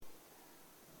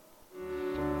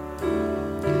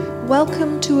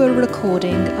Welcome to a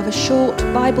recording of a short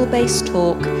Bible-based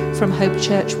talk from Hope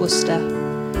Church Worcester.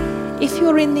 If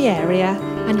you're in the area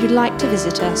and you'd like to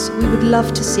visit us, we would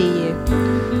love to see you.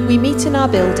 We meet in our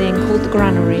building called the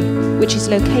Granary, which is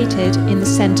located in the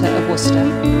centre of Worcester.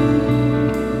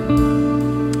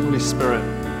 Holy Spirit,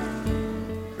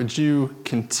 would you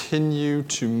continue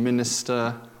to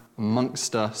minister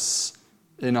amongst us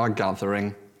in our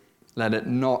gathering? Let it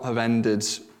not have ended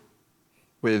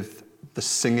with the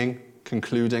singing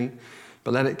concluding,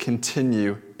 but let it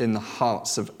continue in the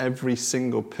hearts of every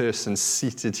single person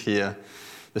seated here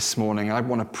this morning. I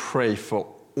want to pray for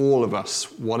all of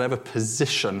us, whatever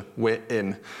position we're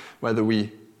in, whether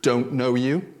we don't know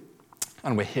you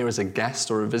and we're here as a guest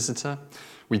or a visitor,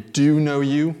 we do know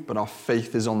you, but our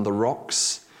faith is on the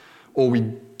rocks, or we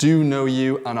do know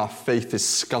you and our faith is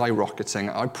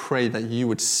skyrocketing. I pray that you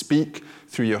would speak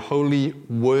through your holy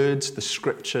words, the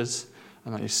scriptures,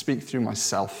 and that you speak through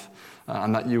myself,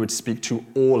 and that you would speak to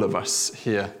all of us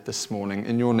here this morning.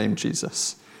 In your name,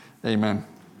 Jesus. Amen.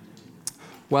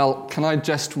 Well, can I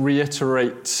just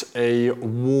reiterate a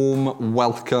warm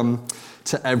welcome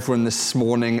to everyone this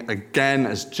morning, again,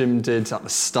 as Jim did at the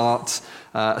start,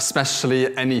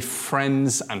 especially any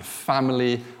friends and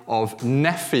family of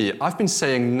Nephi. I've been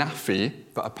saying Nafi,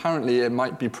 but apparently it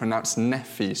might be pronounced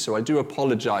Nephi, so I do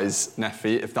apologize,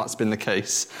 Nephi, if that's been the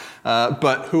case.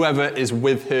 But whoever is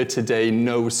with her today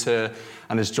knows her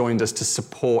and has joined us to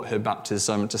support her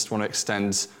baptism. Just want to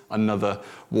extend another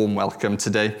warm welcome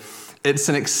today. It's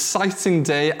an exciting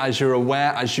day, as you're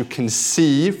aware, as you can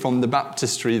see from the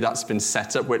baptistry that's been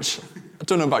set up, which, I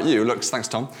don't know about you, thanks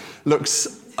Tom,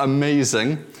 looks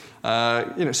amazing.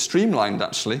 Streamlined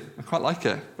actually. I quite like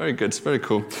it. Very good, very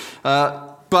cool.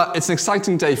 But it's an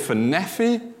exciting day for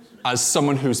Nephi, as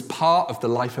someone who's part of the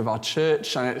life of our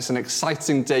church, and it's an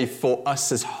exciting day for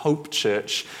us as Hope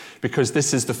Church, because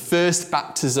this is the first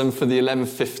baptism for the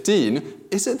 11:15.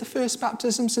 Is it the first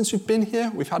baptism since we've been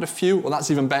here? We've had a few. Well, that's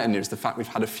even better news, the fact we've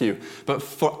had a few. But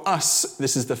for us,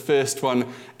 this is the first one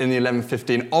in the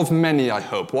 11:15 of many, I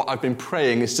hope. What I've been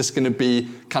praying is just going to be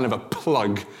kind of a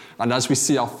plug. And as we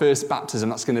see our first baptism,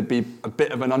 that's going to be a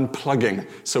bit of an unplugging.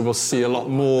 So we'll see a lot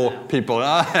more people.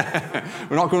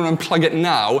 We're not going to unplug it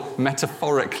now,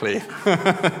 metaphorically.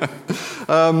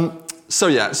 So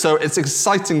it's an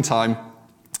exciting time.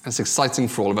 It's exciting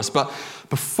for all of us. But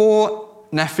before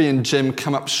Nephi and Jim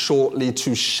come up shortly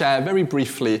to share very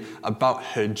briefly about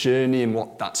her journey and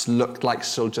what that's looked like,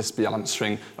 she'll just be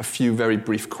answering a few very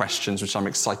brief questions, which I'm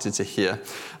excited to hear,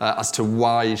 as to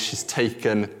why she's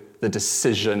taken the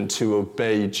decision to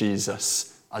obey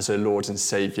Jesus as her Lord and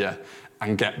Saviour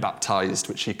and get baptized,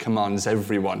 which he commands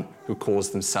everyone who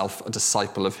calls themselves a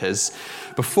disciple of his.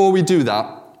 Before we do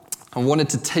that, I wanted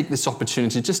to take this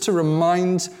opportunity just to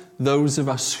remind those of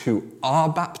us who are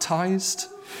baptized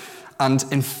and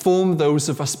inform those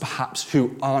of us perhaps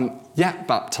who aren't yet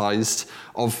baptized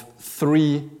of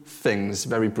three things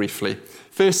very briefly.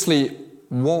 Firstly,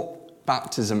 what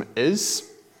baptism is,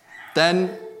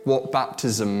 then what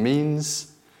baptism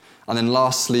means, and then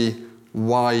lastly,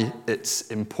 why it's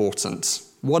important.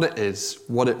 What it is,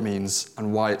 what it means,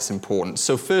 and why it's important.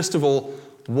 So first of all,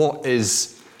 what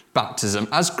is baptism?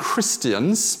 As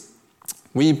Christians,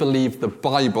 we believe the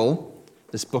Bible,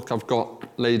 this book I've got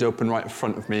laid open right in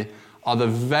front of me, are the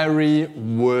very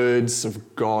words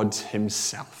of God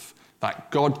himself.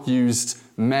 That God used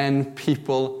men,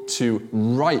 people to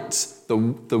write the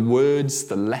words,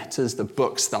 the letters, the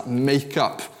books that make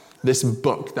up this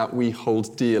book that we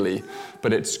hold dearly.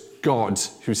 But it's God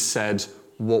who said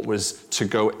what was to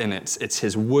go in it. It's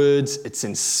his words, it's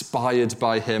inspired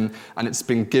by him, and it's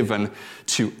been given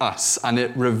to us. And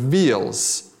it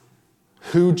reveals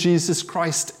who Jesus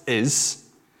Christ is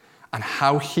and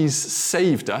how he's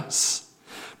saved us,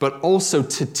 but also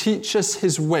to teach us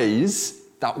his ways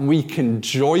that we can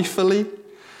joyfully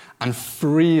and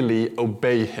freely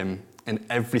obey him in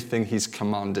everything he's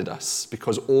commanded us,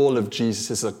 because all of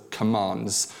Jesus'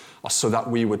 commands are so that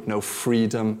we would know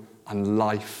freedom and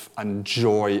life and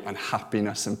joy and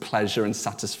happiness and pleasure and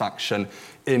satisfaction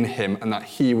in him, and that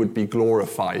he would be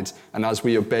glorified. And as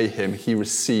we obey him, he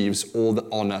receives all the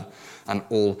honor and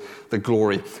all the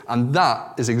glory. And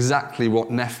that is exactly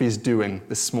what Nephi's doing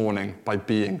this morning by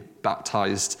being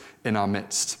baptized in our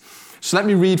midst. So let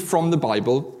me read from the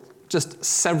Bible, just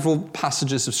several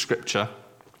passages of scripture,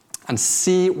 and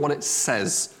see what it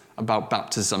says about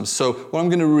baptism. So what I'm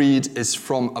going to read is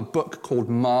from a book called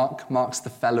Mark. Mark's the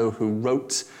fellow who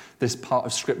wrote this part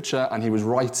of scripture, and he was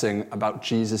writing about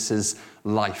Jesus'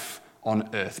 life on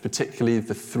earth, particularly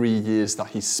the 3 years that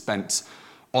he spent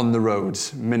on the road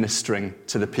ministering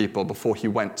to the people before he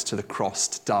went to the cross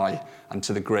to die and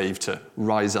to the grave to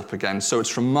rise up again. So it's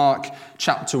from Mark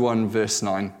chapter 1, verse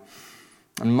 9.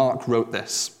 And Mark wrote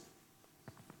this.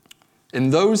 In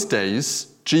those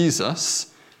days,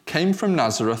 Jesus came from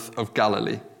Nazareth of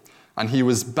Galilee, and he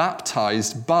was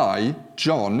baptized by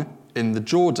John in the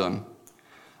Jordan.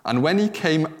 And when he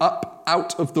came up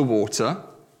out of the water,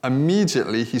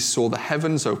 immediately he saw the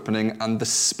heavens opening and the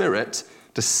Spirit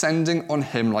descending on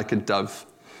him like a dove.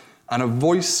 And a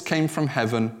voice came from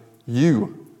heaven,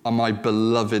 "You are my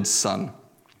beloved Son.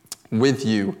 With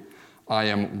you I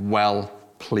am well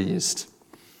pleased."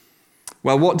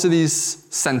 Well, what do these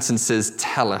sentences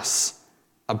tell us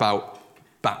about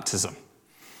baptism?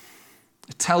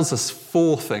 It tells us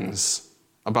 4 things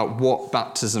about what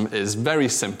baptism is. Very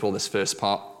simple, this first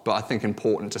part, but I think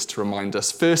important just to remind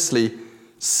us. Firstly,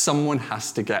 someone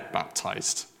has to get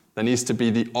baptized. There needs to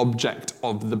be the object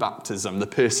of the baptism, the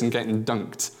person getting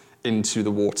dunked into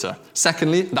the water.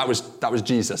 Secondly, that was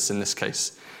Jesus in this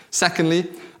case. Secondly,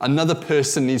 another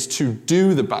person needs to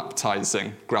do the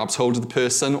baptizing, grabs hold of the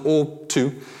person or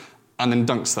 2, and then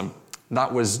dunks them.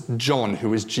 That was John, who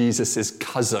was Jesus'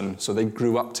 cousin, so they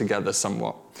grew up together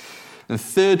somewhat. And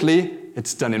thirdly,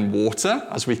 it's done in water.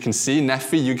 As we can see,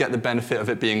 Nephi, you get the benefit of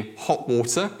it being hot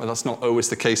water. Well, that's not always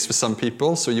the case for some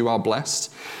people, so you are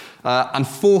blessed. And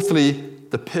fourthly,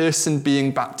 the person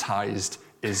being baptized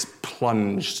is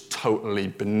plunged totally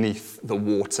beneath the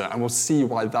water. And we'll see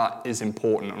why that is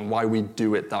important and why we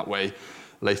do it that way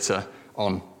later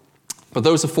on. But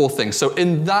those are 4 things. So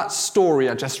in that story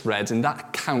I just read, in that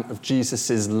account of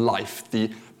Jesus' life,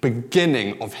 the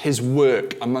beginning of his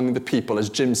work among the people, as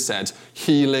Jim said,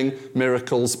 healing,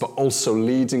 miracles, but also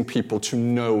leading people to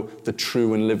know the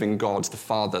true and living God, the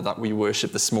Father that we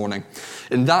worship this morning.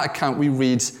 In that account we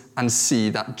read and see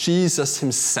that Jesus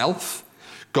himself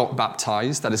got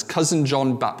baptized, that his cousin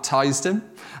John baptized him,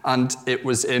 and it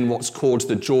was in what's called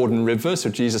the Jordan River. So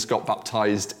Jesus got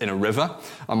baptized in a river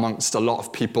amongst a lot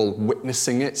of people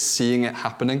witnessing it, seeing it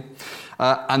happening,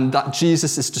 and that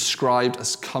Jesus is described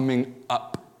as coming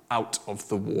up out of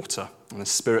the water, and the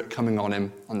Spirit coming on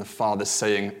him, and the Father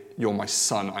saying, "You're my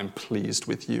Son, I'm pleased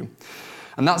with you."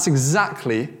 And that's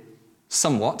exactly,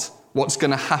 somewhat, what's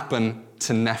going to happen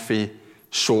to Nephi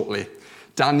shortly.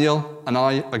 Daniel and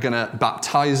I are going to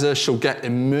baptize her. She'll get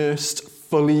immersed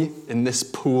fully in this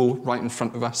pool right in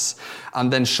front of us,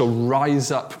 and then she'll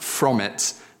rise up from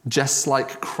it just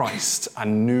like Christ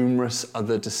and numerous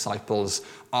other disciples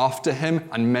after him,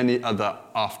 and many other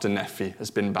after Nephi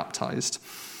has been baptized.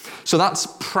 So that's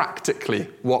practically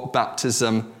what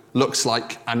baptism looks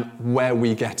like and where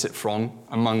we get it from,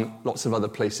 among lots of other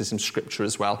places in Scripture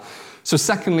as well. So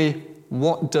secondly,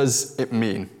 what does it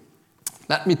mean?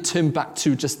 Let me turn back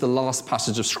to just the last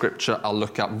passage of Scripture I'll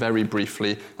look at very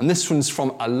briefly. And this one's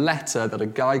from a letter that a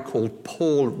guy called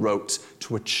Paul wrote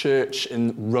to a church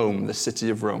in Rome, the city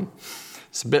of Rome.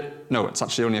 It's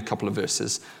actually only a couple of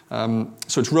verses.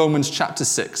 So it's Romans chapter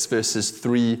 6, verses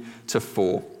 3 to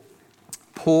 4.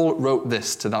 Paul wrote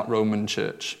this to that Roman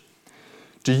church.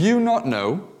 "Do you not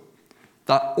know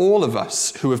that all of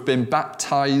us who have been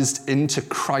baptized into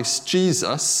Christ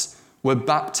Jesus were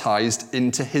baptized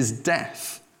into his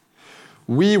death?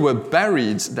 We were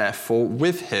buried, therefore,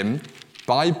 with him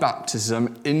by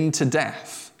baptism into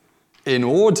death, in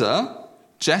order,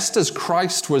 just as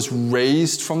Christ was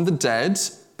raised from the dead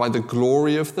by the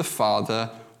glory of the Father,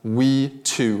 we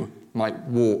too might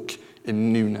walk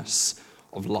in newness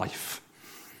of life."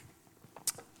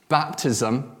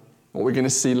 Baptism, what we're going to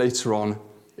see later on,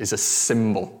 is a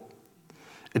symbol.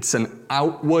 It's an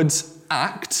outward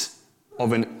act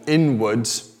of an inward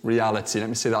reality. Let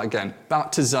me say that again.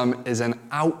 Baptism is an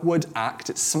outward act.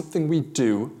 It's something we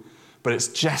do, but it's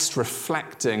just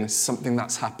reflecting something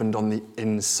that's happened on the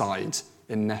inside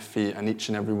in Nephi and each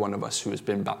and every one of us who has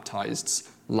been baptized's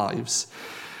lives.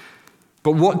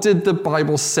 But what did the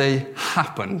Bible say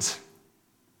happened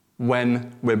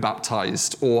when we're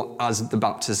baptized, or as the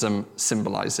baptism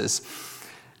symbolizes?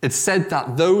 It said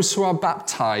that those who are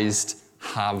baptized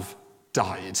have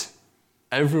died.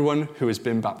 Everyone who has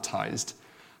been baptized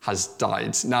has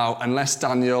died. Now, unless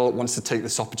Daniel wants to take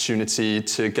this opportunity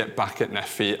to get back at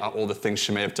Nephi at all the things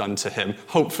she may have done to him,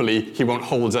 hopefully he won't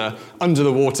hold her under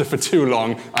the water for too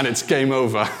long and it's game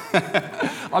over.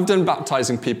 I've done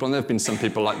baptizing people, and there have been some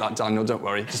people like that, Daniel, don't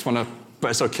worry. But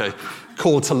it's okay.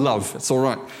 Call to love, it's all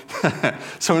right.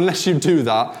 So unless you do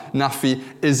that, Nephi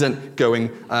isn't going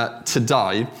to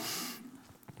die.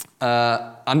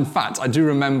 In fact, I do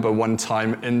remember one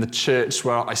time in the church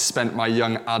where I spent my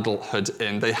young adulthood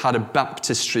in, they had a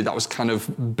baptistry that was kind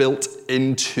of built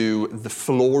into the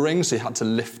flooring, so you had to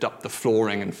lift up the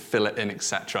flooring and fill it in,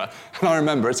 etc. And I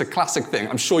remember, it's a classic thing.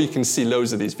 I'm sure you can see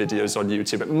loads of these videos on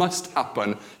YouTube. It must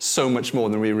happen so much more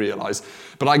than we realise.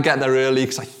 But I get there early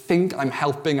because I think I'm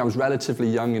helping. I was relatively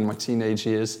young in my teenage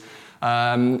years.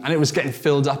 And it was getting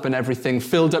filled up and everything,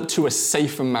 filled up to a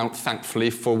safe amount,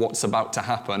 thankfully, for what's about to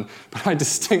happen. But I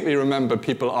distinctly remember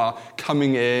people are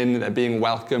coming in, they're being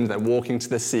welcomed, they're walking to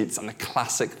their seats, and the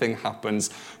classic thing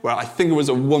happens where I think it was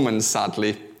a woman,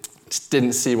 sadly, just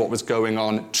didn't see what was going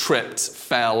on, tripped,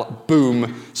 fell,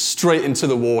 boom, straight into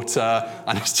the water,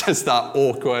 and it's just that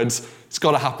awkward. It's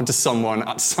got to happen to someone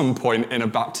at some point in a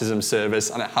baptism service,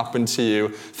 and it happened to you.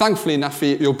 Thankfully,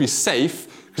 Nafi, you'll be safe,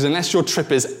 because unless your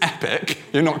trip is epic,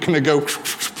 you're not going to go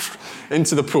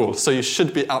into the pool. So you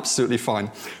should be absolutely fine.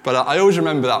 But I always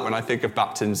remember that when I think of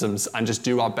baptisms, and just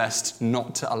do our best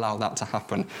not to allow that to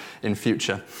happen in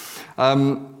future.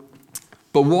 But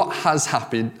what has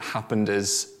happened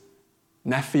is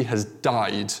Nefi has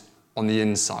died on the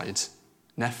inside.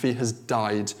 Nefi has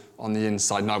died on the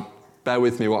inside. Now, bear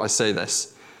with me while I say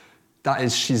this. That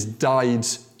is, she's died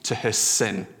to her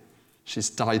sin. She's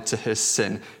died to her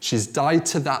sin. She's died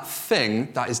to that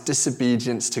thing that is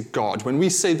disobedience to God. When we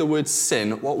say the word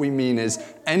sin, what we mean is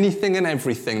anything and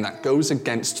everything that goes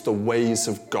against the ways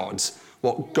of God.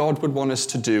 What God would want us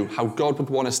to do, how God would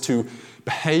want us to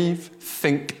behave,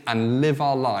 think, and live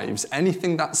our lives.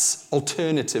 Anything that's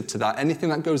alternative to that, anything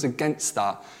that goes against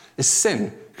that is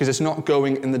sin, because it's not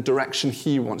going in the direction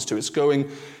He wants to. It's going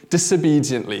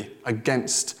disobediently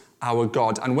against our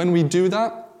God. And when we do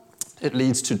that, it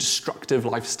leads to destructive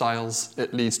lifestyles,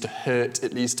 it leads to hurt,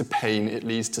 it leads to pain, it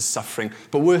leads to suffering.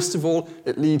 But worst of all,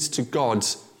 it leads to God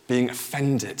being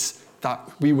offended,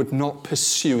 that we would not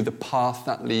pursue the path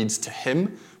that leads to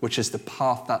Him, which is the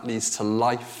path that leads to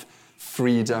life,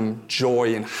 freedom,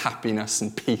 joy and happiness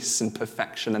and peace and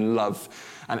perfection and love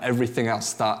and everything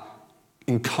else that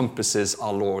encompasses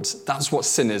our Lord. That's what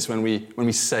sin is when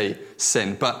we say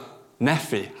sin. But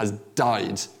Nefi has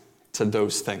died to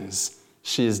those things.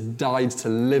 She has died to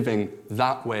living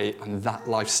that way and that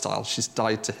lifestyle. She's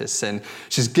died to her sin.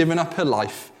 She's given up her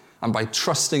life, and by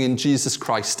trusting in Jesus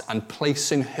Christ and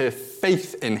placing her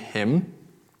faith in Him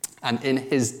and in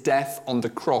His death on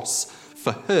the cross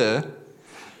for her,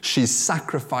 she's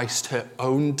sacrificed her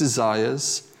own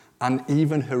desires and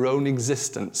even her own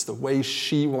existence, the way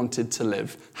she wanted to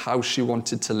live, how she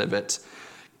wanted to live it,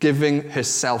 giving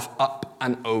herself up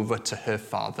and over to her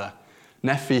Father.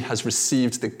 Nefi has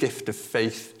received the gift of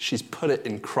faith. She's put it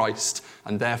in Christ,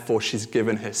 and therefore she's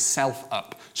given herself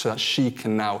up so that she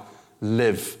can now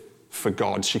live for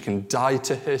God. She can die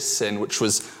to her sin, which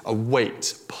was a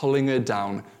weight pulling her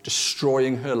down,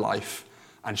 destroying her life,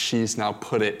 and she's now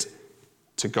put it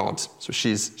to God. So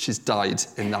she's died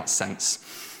in that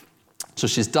sense. So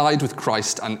she's died with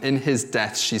Christ, and in His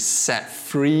death she's set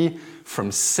free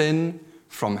from sin,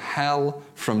 from hell,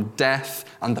 from death,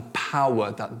 and the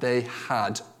power that they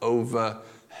had over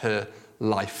her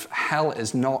life. Hell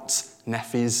is not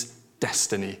Nefi's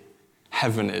destiny.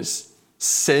 Heaven is.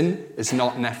 Sin is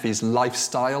not Nefi's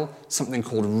lifestyle. Something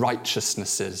called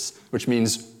righteousness is, which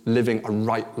means living a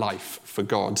right life for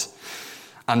God.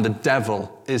 And the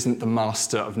devil isn't the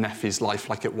master of Nefi's life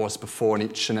like it was before in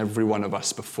each and every one of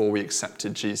us before we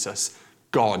accepted Jesus.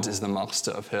 God is the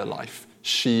master of her life.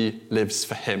 She lives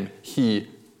for Him. He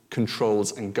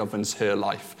controls and governs her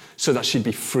life so that she'd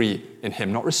be free in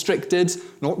Him. Not restricted,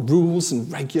 not rules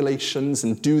and regulations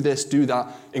and do this, do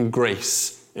that, in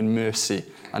grace, in mercy,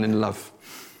 and in love.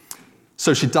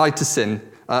 So she died to sin.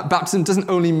 Baptism doesn't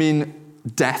only mean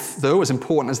death, though, as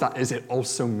important as that is, it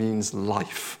also means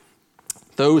life.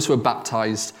 Those who are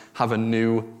baptized have a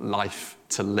new life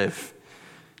to live.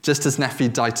 Just as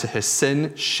Nefi died to her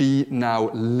sin, she now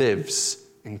lives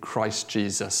in Christ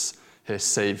Jesus, her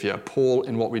Saviour. Paul,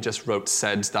 in what we just wrote,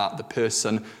 said that the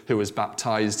person who was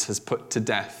baptized has put to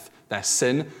death their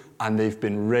sin, and they've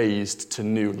been raised to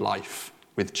new life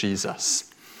with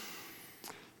Jesus.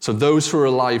 So those who are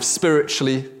alive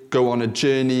spiritually go on a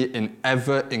journey in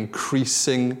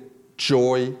ever-increasing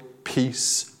joy,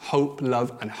 peace, hope,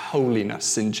 love, and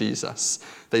holiness in Jesus.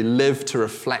 They live to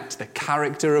reflect the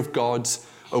character of God,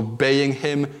 obeying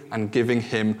Him and giving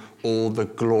Him all the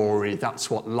glory. That's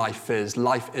what life is.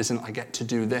 Life isn't, I get to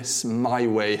do this my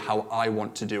way, how I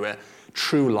want to do it.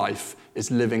 True life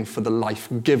is living for the life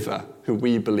giver, who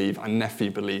we believe, and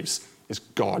Nefi believes, is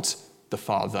God the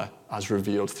Father, as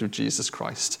revealed through Jesus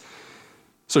Christ.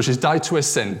 So she's died to her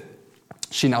sin.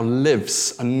 She now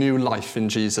lives a new life in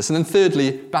Jesus. And then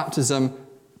thirdly, baptism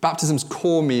Baptism's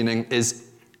core meaning is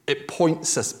it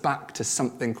points us back to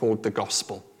something called the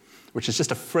gospel, which is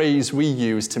just a phrase we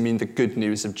use to mean the good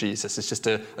news of Jesus. It's just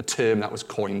a term that was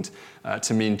coined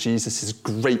to mean Jesus'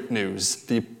 great news,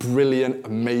 the brilliant,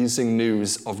 amazing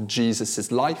news of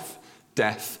Jesus' life,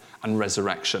 death, and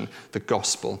resurrection, the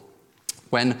gospel.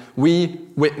 When we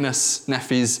witness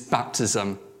Neffie's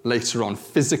baptism later on,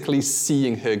 physically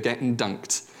seeing her getting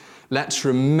dunked, let's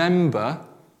remember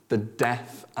the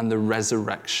death and the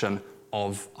resurrection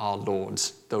of our Lord,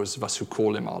 those of us who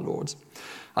call him our Lord.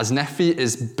 As Neffie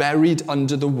is buried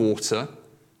under the water,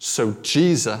 so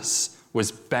Jesus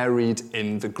was buried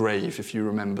in the grave, if you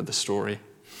remember the story.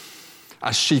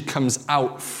 As she comes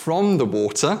out from the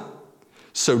water,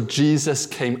 so Jesus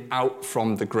came out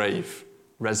from the grave,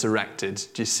 resurrected.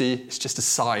 Do you see? It's just a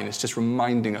sign. It's just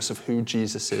reminding us of who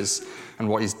Jesus is and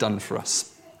what he's done for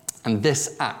us. And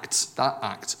this act, that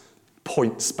act,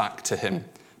 points back to him,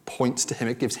 points to him.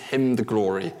 It gives him the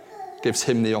glory, gives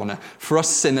him the honor. For us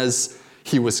sinners,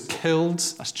 he was killed,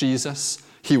 that's Jesus.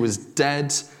 He was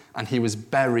dead, and he was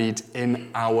buried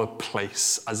in our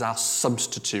place as our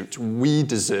substitute. We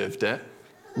deserved it.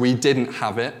 We didn't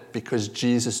have it because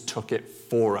Jesus took it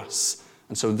for us.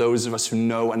 And so those of us who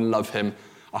know and love him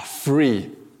are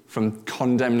free from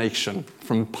condemnation,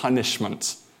 from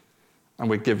punishment, and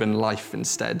we're given life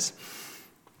instead.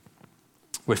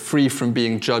 We're free from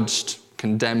being judged,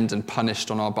 condemned, and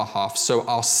punished on our behalf. So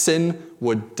our sin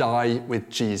would die with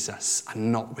Jesus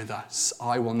and not with us.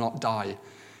 I will not die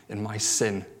in my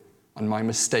sin and my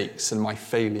mistakes and my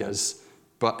failures,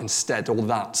 but instead all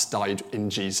that died in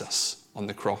Jesus on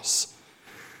the cross.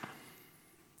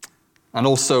 And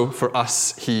also for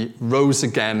us, he rose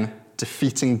again,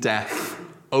 defeating death,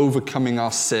 overcoming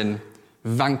our sin,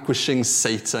 vanquishing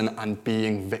Satan, and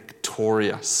being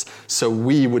victorious. So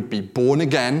we would be born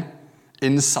again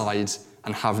inside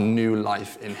and have new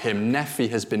life in him. Neffie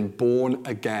has been born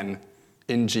again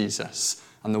in Jesus,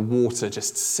 and the water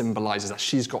just symbolizes that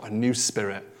she's got a new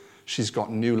spirit. She's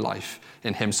got new life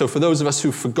in him. So for those of us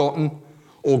who've forgotten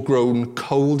or grown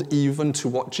cold even to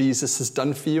what Jesus has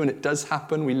done for you, and it does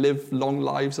happen, we live long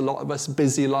lives, a lot of us,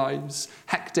 busy lives,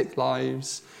 hectic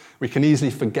lives. We can easily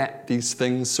forget these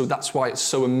things, so that's why it's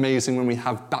so amazing when we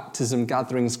have baptism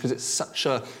gatherings, because it's such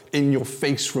a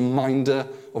in-your-face reminder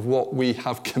of what we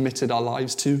have committed our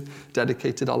lives to,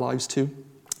 dedicated our lives to.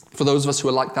 For those of us who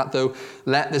are like that, though,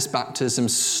 let this baptism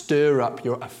stir up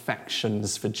your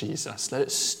affections for Jesus. Let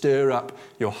it stir up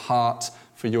your heart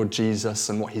for your Jesus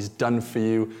and what he's done for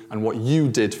you and what you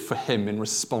did for him in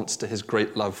response to his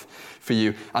great love for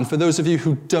you. And for those of you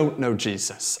who don't know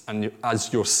Jesus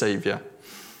as your Saviour,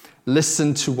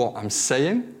 listen to what I'm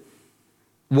saying,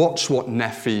 watch what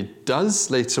Neffie does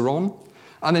later on,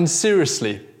 and then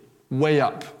seriously, weigh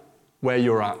up where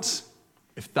you're at.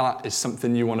 If that is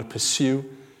something you want to pursue,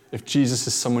 if Jesus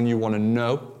is someone you want to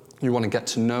know, you want to get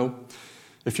to know,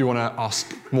 if you want to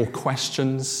ask more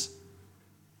questions,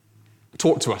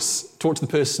 talk to us. Talk to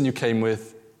the person you came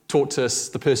with. Talk to us,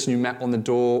 the person you met on the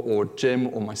door, or Jim,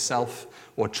 or myself,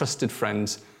 or a trusted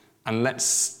friend, and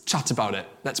let's chat about it.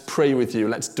 Let's pray with you.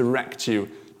 Let's direct you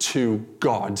to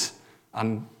God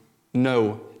and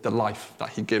know the life that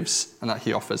he gives and that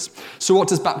he offers. So what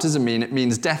does baptism mean? It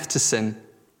means death to sin.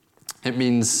 It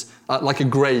means like a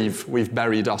grave we've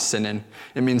buried our sin in.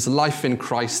 It means life in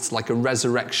Christ, like a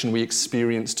resurrection we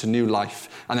experience to new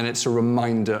life. And then it's a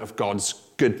reminder of God's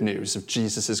good news, of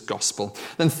Jesus' gospel.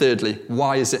 Then thirdly,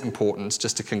 why is it important?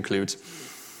 Just to conclude,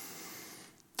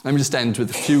 let me just end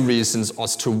with a few reasons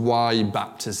as to why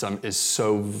baptism is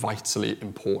so vitally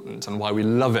important and why we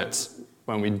love it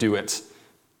when we do it.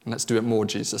 And let's do it more,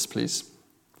 Jesus, please.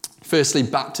 Firstly,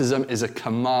 baptism is a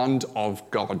command of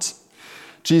God.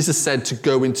 Jesus said to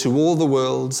go into all the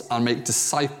world and make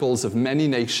disciples of many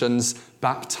nations,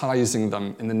 baptizing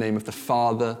them in the name of the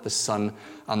Father, the Son,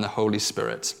 and the Holy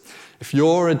Spirit. If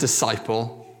you're a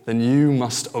disciple, then you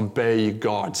must obey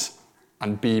God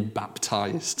and be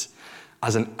baptized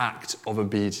as an act of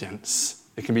obedience.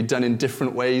 It can be done in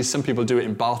different ways. Some people do it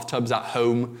in bathtubs at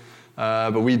home,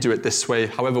 but we do it this way,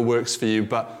 however works for you.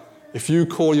 But if you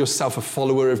call yourself a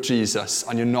follower of Jesus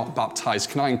and you're not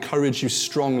baptized, can I encourage you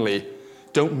strongly,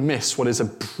 don't miss what is a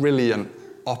brilliant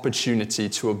opportunity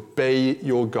to obey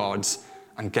your God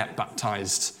and get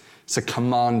baptized. It's a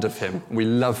command of him. We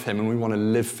love him and we want to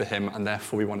live for him, and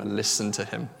therefore we want to listen to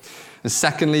him. And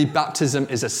secondly, baptism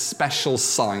is a special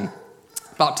sign.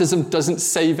 Baptism doesn't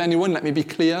save anyone, let me be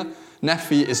clear.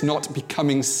 Neffie is not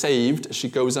becoming saved as she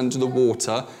goes under the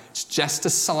water. It's just a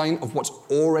sign of what's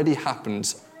already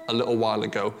happened a little while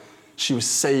ago. She was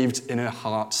saved in her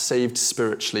heart, saved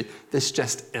spiritually. This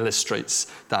just illustrates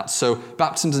that. So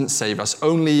baptism doesn't save us.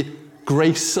 Only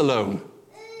grace alone,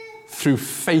 through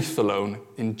faith alone,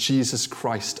 in Jesus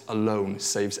Christ alone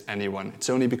saves anyone. It's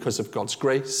only because of God's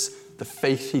grace, the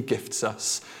faith he gifts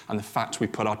us, and the fact we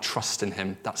put our trust in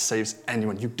him that saves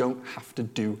anyone. You don't have to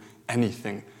do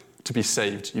anything to be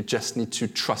saved. You just need to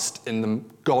trust in the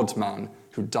God-man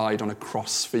who died on a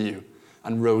cross for you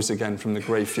and rose again from the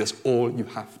grave. That's all you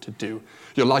have to do.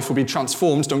 Your life will be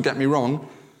transformed, don't get me wrong,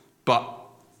 but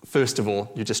first of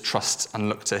all, you just trust and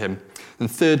look to him. And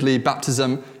thirdly,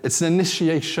 baptism, it's an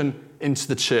initiation into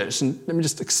the church. And let me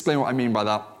just explain what I mean by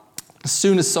that. As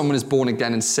soon as someone is born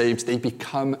again and saved, they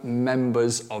become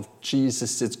members of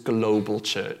Jesus' global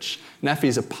church. Nephi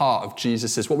is a part of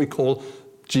Jesus' what we call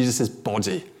Jesus'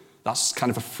 body. That's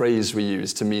kind of a phrase we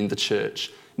use to mean the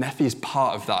church. Nephi is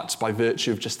part of that by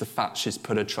virtue of just the fact she's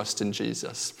put her trust in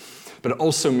Jesus. But it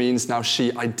also means now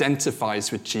she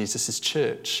identifies with Jesus'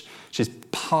 church. She's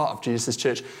part of Jesus'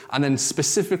 church. And then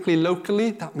specifically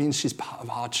locally, that means she's part of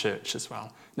our church as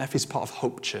well. Nephi's part of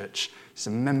Hope Church. She's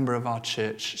a member of our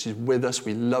church. She's with us.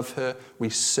 We love her. We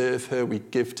serve her. We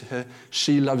give to her.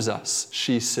 She loves us.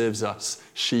 She serves us.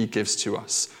 She gives to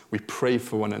us. We pray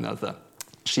for one another.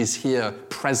 She's here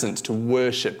present to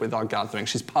worship with our gathering.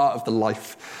 She's part of the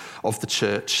life of the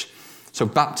church. So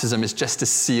baptism is just a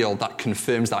seal that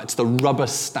confirms that. It's the rubber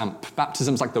stamp.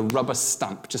 Baptism's like the rubber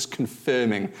stamp, just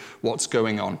confirming what's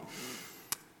going on.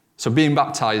 So being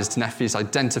baptized, Nephi is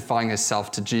identifying herself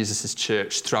to Jesus'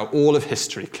 church throughout all of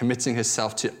history, committing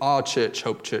herself to our church,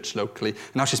 Hope Church locally.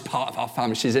 And now she's part of our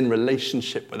family. She's in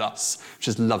relationship with us, which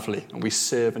is lovely. And we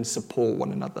serve and support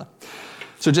one another.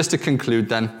 So just to conclude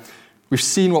then, we've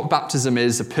seen what baptism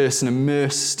is, a person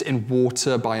immersed in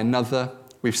water by another.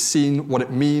 We've seen what it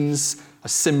means, a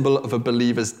symbol of a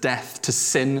believer's death to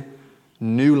sin,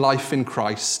 new life in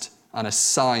Christ, and a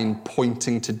sign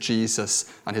pointing to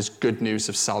Jesus and his good news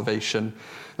of salvation.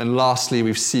 Then lastly,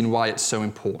 we've seen why it's so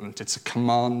important. It's a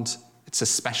command, it's a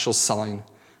special sign,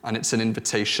 and it's an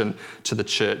invitation to the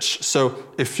church. So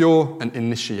if you're an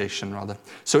initiation, rather.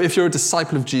 So if you're a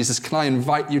disciple of Jesus, can I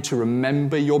invite you to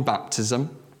remember your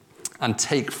baptism and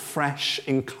take fresh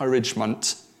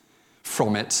encouragement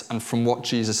from it and from what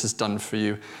Jesus has done for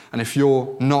you. And if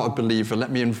you're not a believer,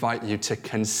 let me invite you to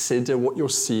consider what you're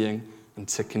seeing and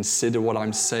to consider what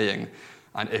I'm saying.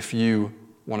 And if you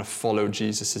want to follow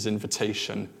Jesus'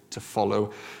 invitation, to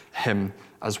follow him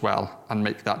as well and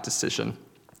make that decision.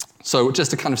 So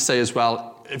just to kind of say as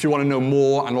well, if you want to know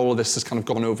more, and all of this has kind of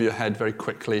gone over your head very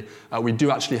quickly, we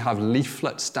do actually have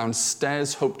leaflets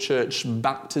downstairs, Hope Church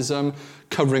Baptism,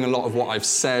 covering a lot of what I've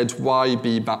said. Why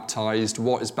be baptized?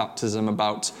 What is baptism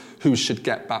about? Who should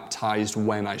get baptized?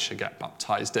 When I should get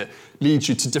baptized? It leads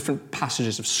you to different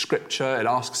passages of scripture. It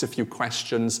asks a few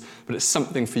questions, but it's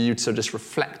something for you to just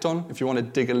reflect on. If you want to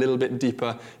dig a little bit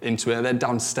deeper into it, they're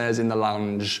downstairs in the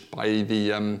lounge by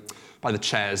the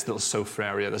chairs, the little sofa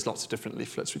area. There's lots of different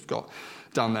leaflets we've got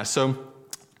down there. So,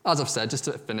 as I've said, just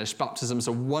to finish, baptism is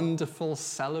a wonderful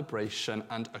celebration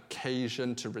and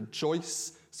occasion to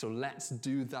rejoice. So let's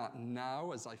do that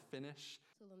now as I finish.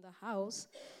 In the house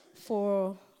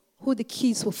for who the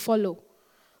kids will follow.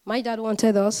 My dad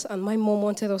wanted us and my mom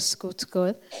wanted us to go to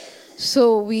God.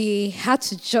 So we had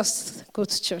to just go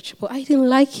to church. But I didn't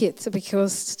like it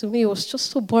because to me it was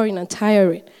just so boring and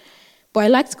tiring. But I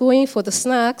liked going for the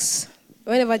snacks.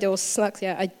 Whenever there was snacks,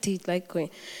 I did like going.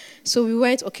 So we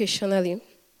went occasionally.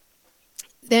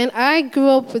 Then I grew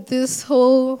up with this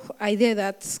whole idea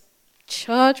that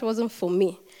church wasn't for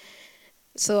me.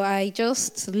 So I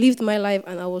just lived my life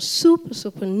and I was super,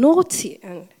 super naughty.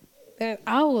 And then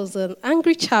I was an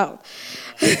angry child.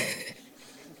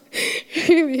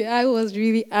 Really, I was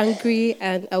really angry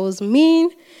and I was mean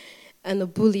and a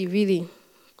bully, really.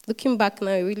 Looking back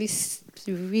now, really,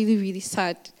 really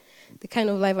sad, the kind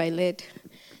of life I led.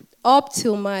 Up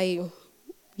till my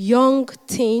young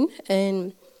teen,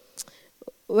 and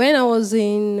when I was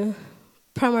in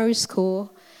primary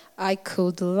school, I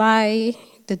could lie.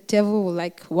 The devil was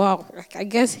like, wow, I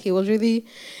guess he was really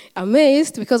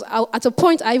amazed because at a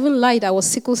point I even lied I was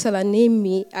sickle cell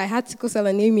anemia. I had sickle cell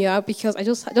anemia because I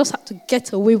just had to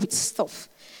get away with stuff.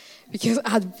 Because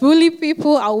I'd bully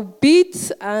people, I would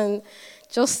beat and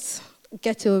just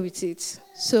get away with it.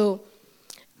 So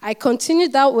I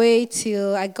continued that way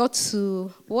till I got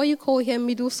to what you call here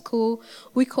middle school.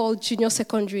 We call junior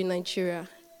secondary in Nigeria.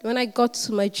 When I got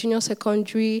to my junior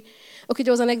secondary,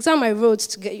 there was an exam I wrote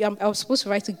to get. I was supposed to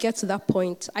write to get to that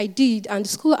point. I did, and the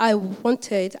school I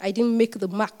wanted, I didn't make the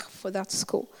mark for that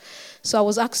school. So I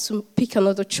was asked to pick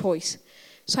another choice.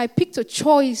 So I picked a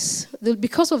choice.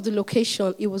 Because of the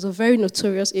location, it was a very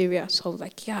notorious area. So I was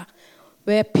like, yeah,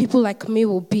 where people like me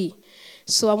will be.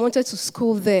 So I wanted to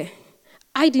school there.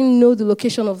 I didn't know the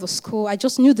location of the school. I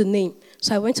just knew the name.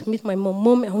 So I went to meet my mom.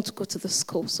 Mom, I want to go to the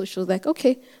school. So she was like,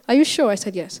 okay, are you sure? I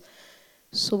said, yes.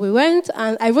 So we went,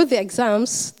 and I wrote the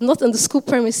exams, not on the school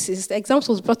premises. The exams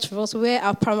was brought to us where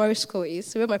our primary school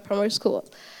is, where my primary school was.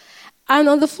 And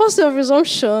on the first day of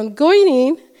resumption, going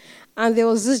in, and there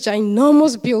was this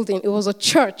ginormous building. It was a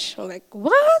church. I'm like,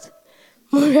 what?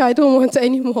 Mommy, I don't want it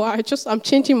anymore. I'm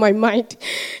changing my mind.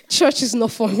 Church is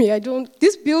not for me.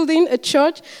 This building, a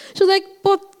church. She was like,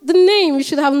 but the name, you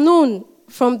should have known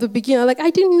from the beginning. I'm like, I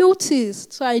didn't notice.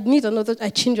 So I need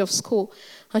a change of school.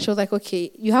 And she was like,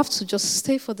 okay, you have to just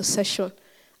stay for the session.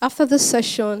 After the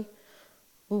session,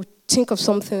 we'll think of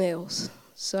something else.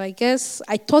 So I guess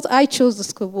I thought I chose the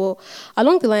school. Well,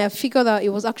 along the line, I figured out it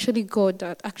was actually God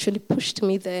that actually pushed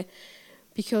me there.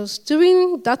 Because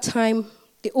during that time,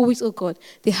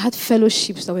 they had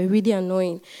fellowships that were really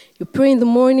annoying. You pray in the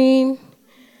morning,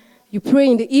 you pray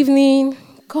in the evening,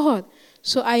 God.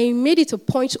 So I made it a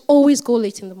point to always go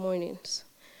late in the mornings.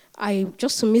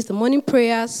 Just to miss the morning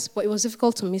prayers, but it was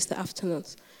difficult to miss the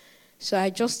afternoons. So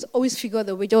I just always figured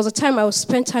the way. There was a time I would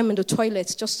spend time in the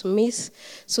toilets just to miss.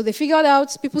 So they figured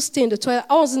out people stay in the toilet.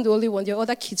 I wasn't the only one. There were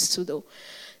other kids too, though.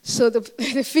 So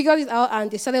they figured it out, and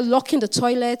they started locking the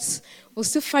toilets. We'll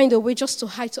still find a way just to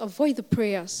hide, to avoid the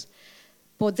prayers.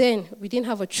 But then we didn't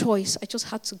have a choice. I just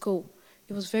had to go.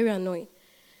 It was very annoying.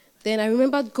 Then I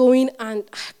remember going, and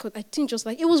I think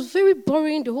it was very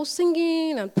boring, the whole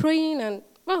singing and praying, and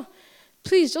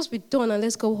please just be done and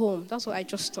let's go home. That's what I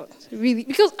just thought, really.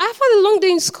 Because I've had a long day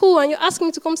in school, and you're asking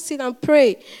me to come sit and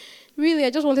pray. Really,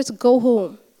 I just wanted to go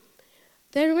home.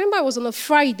 Then I remember I was on a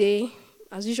Friday.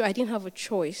 As usual, I didn't have a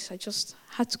choice. I just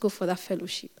had to go for that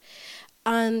fellowship.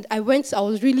 And I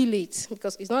was really late,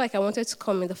 because it's not like I wanted to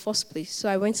come in the first place. So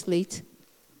I went late.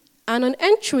 And on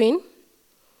entering,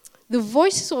 the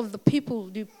voices of the people,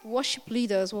 the worship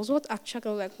leaders, was what actually, I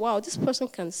was like, wow, this person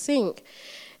can sing.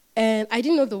 And I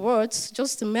didn't know the words,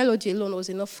 just the melody alone was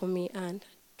enough for me. And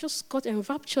just got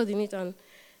enraptured in it and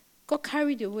got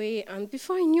carried away. And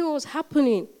before I knew what was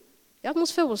happening, the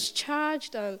atmosphere was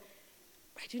charged, and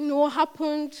I didn't know what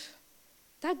happened.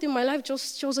 That day, my life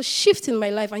there was a shift in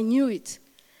my life. I knew it.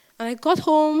 And I got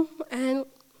home, and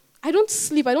I don't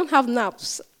sleep. I don't have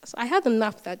naps. So I had a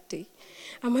nap that day.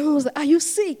 And my mom was like, are you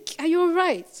sick? Are you all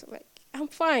right? I'm like, I'm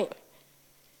fine.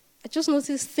 I just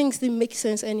noticed things didn't make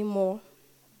sense anymore.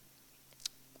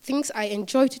 Things I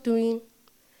enjoyed doing,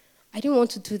 I didn't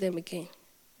want to do them again.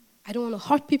 I don't want to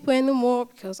hurt people anymore,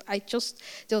 because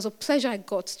there was a pleasure I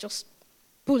got just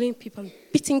bullying people and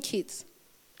beating kids.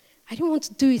 I didn't want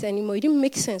to do it anymore. It didn't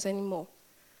make sense anymore.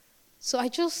 So I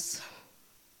just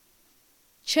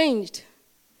changed.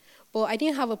 But I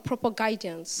didn't have a proper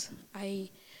guidance. I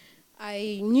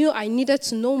knew I needed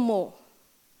to know more.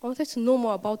 I wanted to know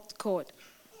more about God.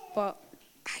 But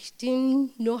I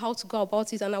didn't know how to go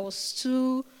about it, and I was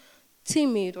too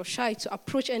timid or shy to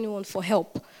approach anyone for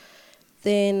help.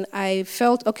 Then I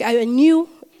felt, I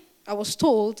was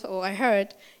told, or I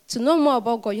heard, to know more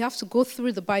about God, you have to go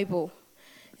through the Bible.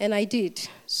 And I did.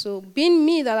 So being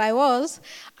me that I was,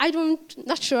 I don't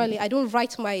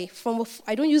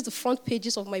use the front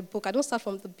pages of my book. I don't start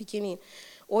from the beginning.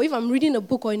 Or if I'm reading a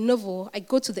book or a novel, I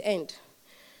go to the end.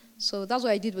 So that's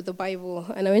what I did with the Bible.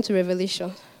 And I went to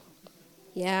Revelation.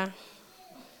 Yeah.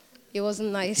 It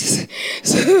wasn't nice.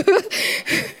 So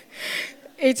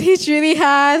it hit really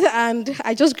hard, and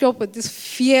I just grew up with this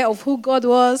fear of who God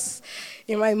was.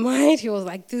 In my mind, he was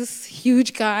like this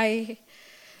huge guy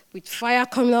with fire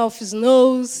coming out of his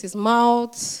nose, his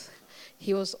mouth.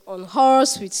 He was on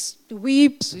horse with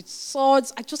whips, with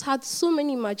swords. I just had so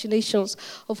many imaginations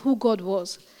of who God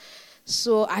was.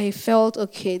 So I felt,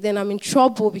 okay, then I'm in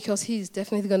trouble, because he's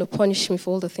definitely going to punish me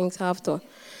for all the things I have done.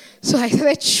 So I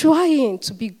started trying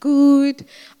to be good.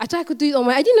 I thought I could do it on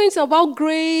my own. I didn't know anything about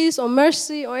grace or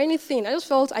mercy or anything. I just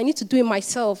felt I need to do it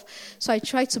myself. So I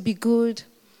tried to be good.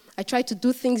 I tried to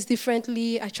do things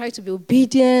differently. I tried to be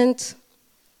obedient.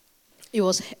 It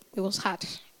was hard.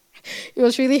 It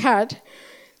was really hard.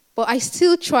 But I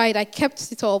still tried. I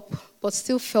kept it up, but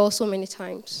still fell so many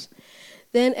times.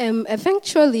 Then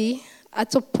eventually,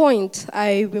 at a point,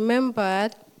 I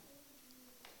remembered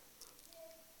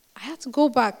I had to go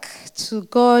back to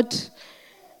God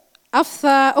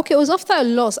it was after a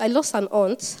loss. I lost an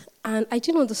aunt, and I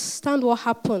didn't understand what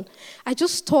happened. I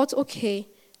just thought, okay,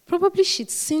 probably she'd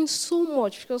sinned so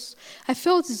much, because I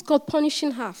felt it's God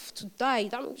punishing her to die.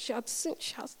 She had sinned.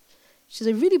 She's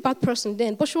a really bad person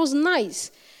then, but she was nice.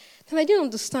 Then I didn't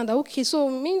understand that, okay, so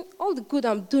I mean, all the good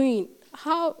I'm doing,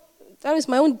 how, that means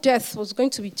my own death was going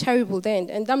to be terrible then,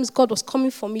 and that means God was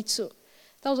coming for me too.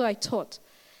 That was what I thought.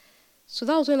 So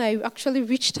that was when I actually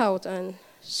reached out and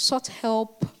sought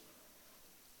help,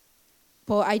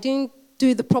 but I didn't do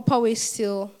it the proper way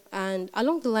still, and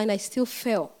along the line I still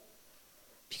fell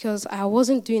because I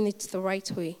wasn't doing it the right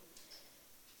way.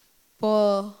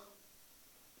 But a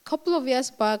couple of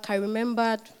years back, I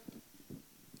remembered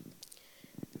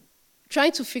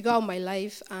trying to figure out my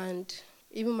life and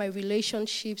even my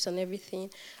relationships and everything.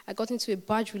 I got into a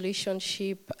bad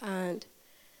relationship, and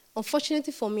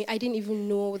unfortunately for me, I didn't even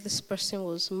know this person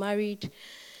was married.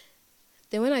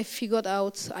 Then when I figured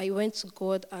out, I went to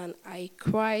God and I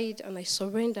cried and I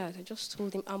surrendered. I just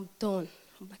told him, I'm done.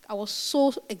 I was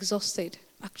so exhausted,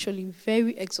 actually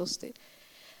very exhausted.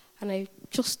 And I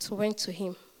just went to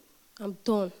him. I'm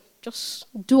done. Just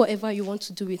do whatever you want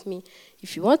to do with me.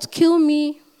 If you want to kill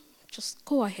me, just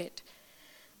go ahead.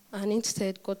 And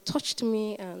instead, God touched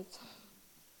me, and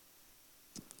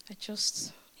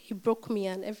he broke me,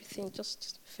 and everything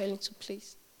just fell into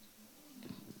place.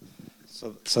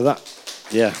 So that,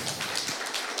 yeah.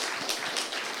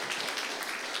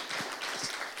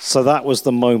 So that was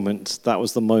the moment. That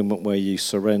was the moment where you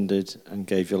surrendered and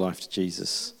gave your life to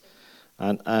Jesus.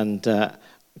 And I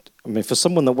mean, for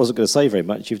someone that wasn't going to say very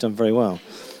much, you've done very well.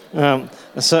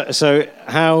 So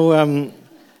how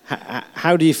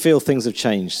do you feel things have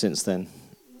changed since then?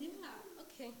 Yeah,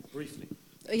 okay. Briefly.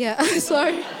 Yeah,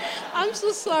 sorry. I'm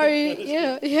so sorry.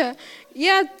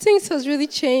 Yeah, things has really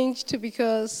changed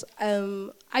because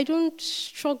I don't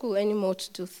struggle anymore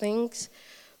to do things.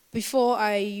 Before,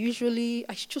 I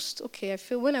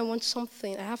feel when I want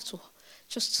something, I have to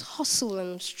just hustle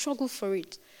and struggle for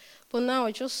it. But now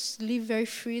I just live very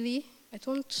freely.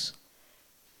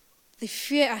 The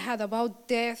fear I had about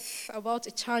death, about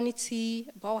eternity,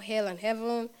 about hell and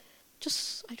heaven,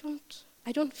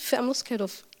 I'm not scared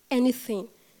of anything.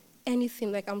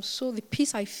 Like the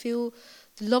peace I feel,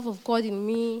 the love of God in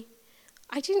me.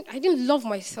 I didn't love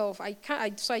myself.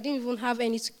 So I didn't even have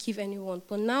any to give anyone.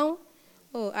 But now,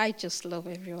 I just love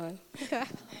everyone.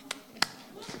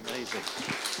 Amazing.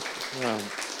 Wow.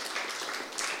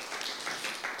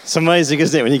 It's amazing,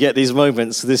 isn't it, when you get these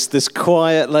moments? This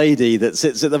quiet lady that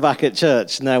sits at the back at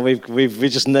church. Now we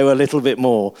just know a little bit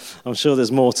more. I'm sure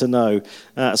there's more to know.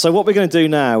 So what we're going to do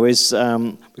now is we're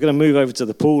going to move over to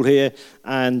the pool here,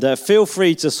 and feel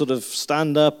free to sort of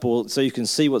stand up or so you can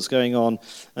see what's going on.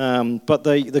 But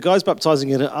the guys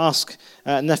baptizing are going to ask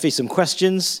Neffy some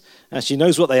questions. She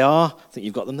knows what they are. I think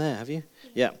you've got them there, have you?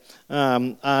 Yeah.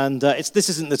 This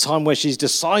isn't the time where she's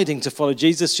deciding to follow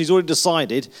Jesus. She's already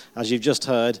decided, as you've just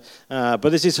heard. But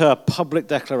this is her public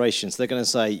declaration. So they're going to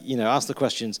say, ask the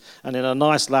questions, and in a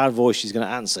nice loud voice, she's going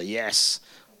to answer yes.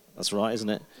 That's right, isn't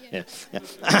it? Yeah.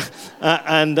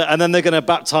 And then they're going to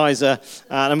baptize her,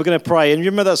 and we're going to pray. And you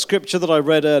remember that scripture that I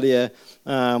read earlier,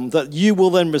 that you will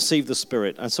then receive the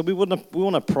Spirit. And so we want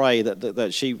to pray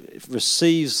that she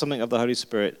receives something of the Holy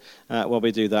Spirit while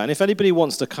we do that. And if anybody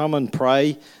wants to come and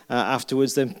pray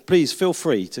afterwards, then please feel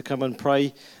free to come and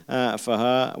pray for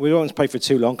her. We won't pray for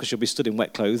too long because she'll be stood in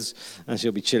wet clothes and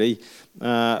she'll be chilly.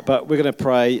 But we're going to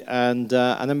pray, and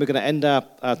then we're going to end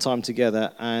our time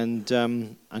together and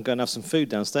go and have some food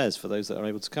downstairs for those that are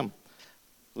able to come.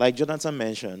 Like Jonathan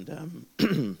mentioned,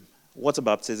 water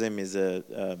baptism is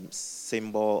a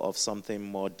symbol of something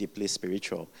more deeply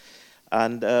spiritual.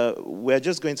 And we're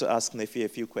just going to ask Neffy a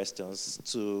few questions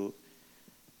to,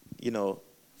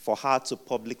 for her to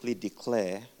publicly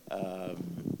declare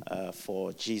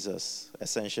for Jesus,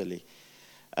 essentially.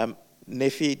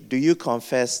 Neffy, do you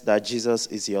confess that Jesus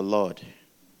is your Lord?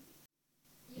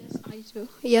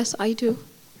 Yes, I do.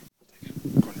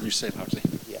 You say it loudly.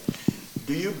 Yeah.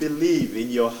 Do you believe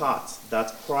in your heart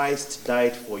that Christ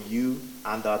died for you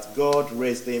and that God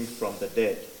raised him from the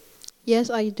dead?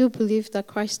 Yes, I do believe that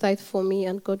Christ died for me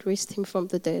and God raised him from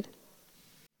the dead.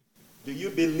 Do you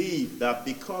believe that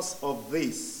because of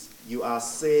this, you are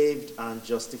saved and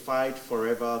justified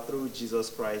forever through Jesus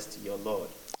Christ your Lord?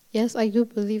 Yes, I do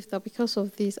believe that because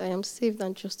of this, I am saved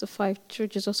and justified through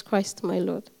Jesus Christ my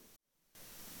Lord.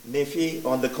 Neffy,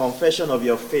 on the confession of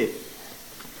your faith,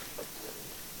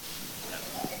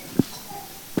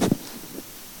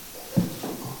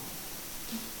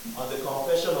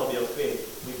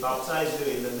 we baptize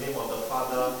you in the name of the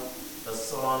Father, the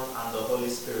Son, and the Holy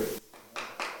Spirit.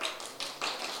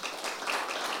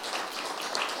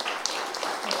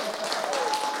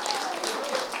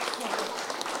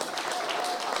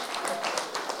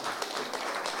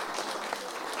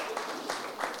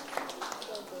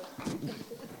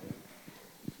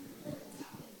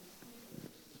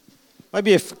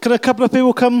 Maybe can a couple of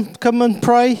people come and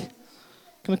pray?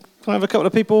 Can I have a couple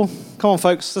of people? Come on,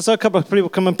 folks. Let's have a couple of people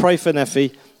come and pray for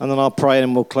Neffy, and then I'll pray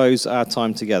and we'll close our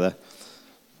time together.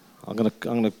 I'm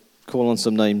gonna call on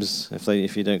some names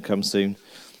if you don't come soon.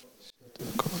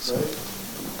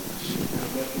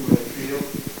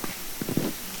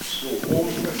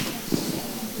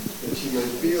 That you may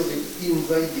feel the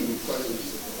invading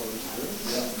presence of the Holy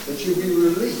Spirit, that you be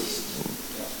released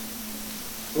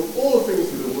from all the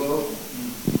things of the world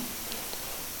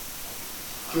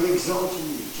to exalt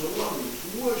you, to love you, to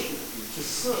worship you, to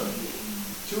serve you,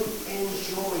 to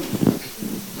enjoy you.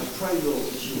 I pray, Lord,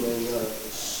 that you may know the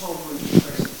sovereign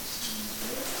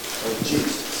presence of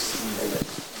Jesus. Amen.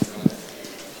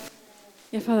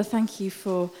 Yeah, Father, thank you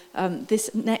for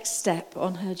this next step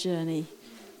on her journey.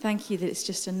 Thank you that it's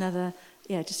just another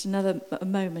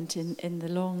moment in the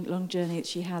long journey that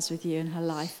she has with you in her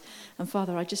life. And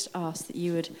Father, I just ask that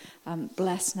you would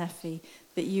bless Neffy,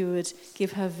 that you would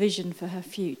give her vision for her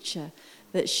future,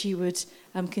 that she would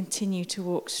continue to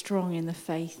walk strong in the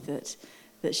faith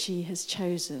that she has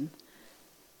chosen.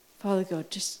 Father God,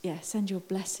 just send your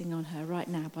blessing on her right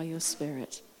now by your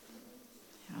Spirit.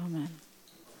 Amen.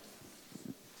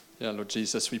 Yeah, Lord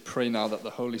Jesus, we pray now that the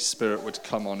Holy Spirit would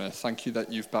come on her. Thank you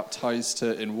that you've baptized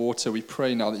her in water. We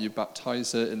pray now that you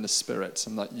baptize her in the Spirit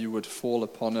and that you would fall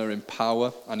upon her in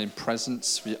power and in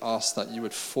presence. We ask that you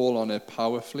would fall on her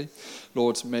powerfully.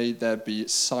 Lord, may there be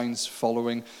signs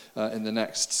following in the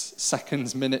next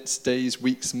seconds, minutes, days,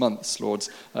 weeks, months, Lord.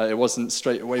 It wasn't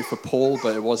straight away for Paul,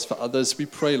 but it was for others. We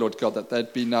pray, Lord God, that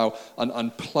there'd be now an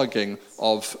unplugging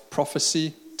of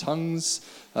prophecy, tongues,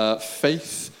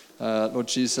 faith, Lord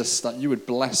Jesus, that you would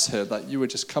bless her, that you would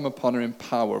just come upon her in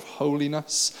power of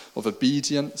holiness, of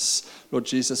obedience. Lord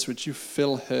Jesus, would you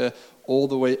fill her all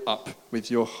the way up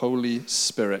with your Holy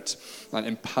Spirit and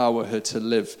empower her to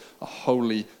live a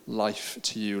holy life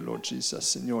to you, Lord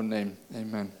Jesus. In your name,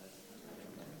 amen.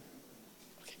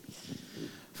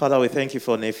 Father, we thank you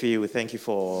for Neffy. We thank you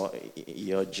for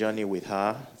your journey with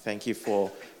her. Thank you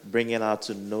for bringing her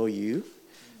to know you.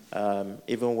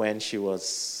 Even when she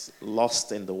was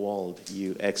lost in the world,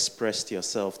 you expressed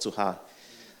yourself to her.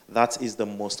 That is the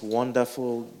most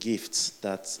wonderful gift,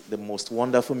 that's the most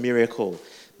wonderful miracle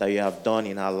that you have done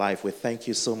in our life. We thank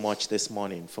you so much this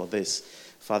morning for this.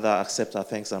 Father, accept our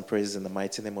thanks and praises in the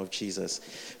mighty name of Jesus.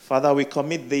 Father, we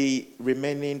commit the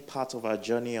remaining part of our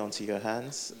journey onto your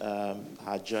hands,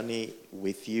 our journey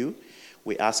with you.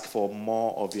 We ask for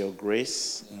more of your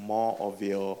grace, more of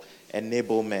your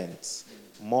enablement,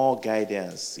 more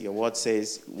guidance. Your word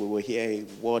says we will hear a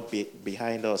word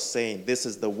behind us saying, this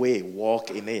is the way,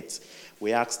 walk in it.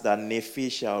 We ask that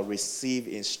Neffy shall receive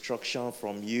instruction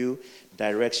from you,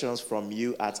 directions from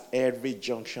you at every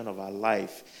junction of her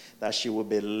life, that she will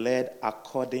be led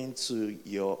according to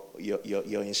your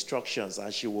instructions,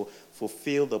 and she will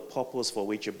fulfill the purpose for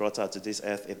which you brought her to this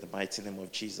earth in the mighty name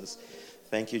of Jesus.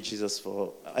 Thank you, Jesus,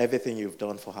 for everything you've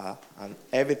done for her and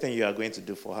everything you are going to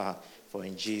do for her. For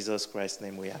in Jesus Christ's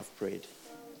name we have prayed.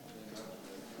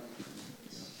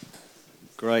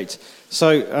 Great.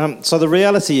 So the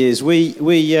reality is we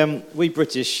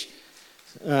British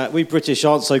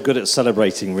aren't so good at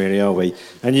celebrating, really, are we?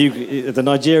 And the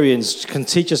Nigerians can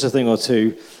teach us a thing or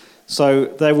two. So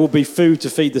there will be food to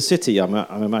feed the city, I'm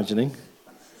imagining.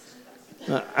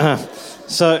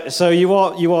 So you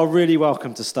are really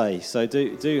welcome to stay. So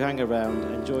do hang around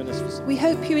and join us for some. We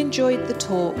hope you enjoyed the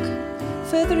talk.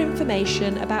 Further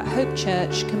information about Hope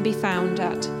Church can be found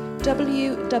at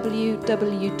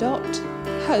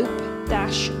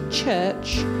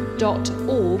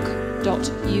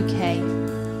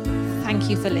www.hope-church.org.uk. Thank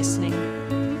you for listening.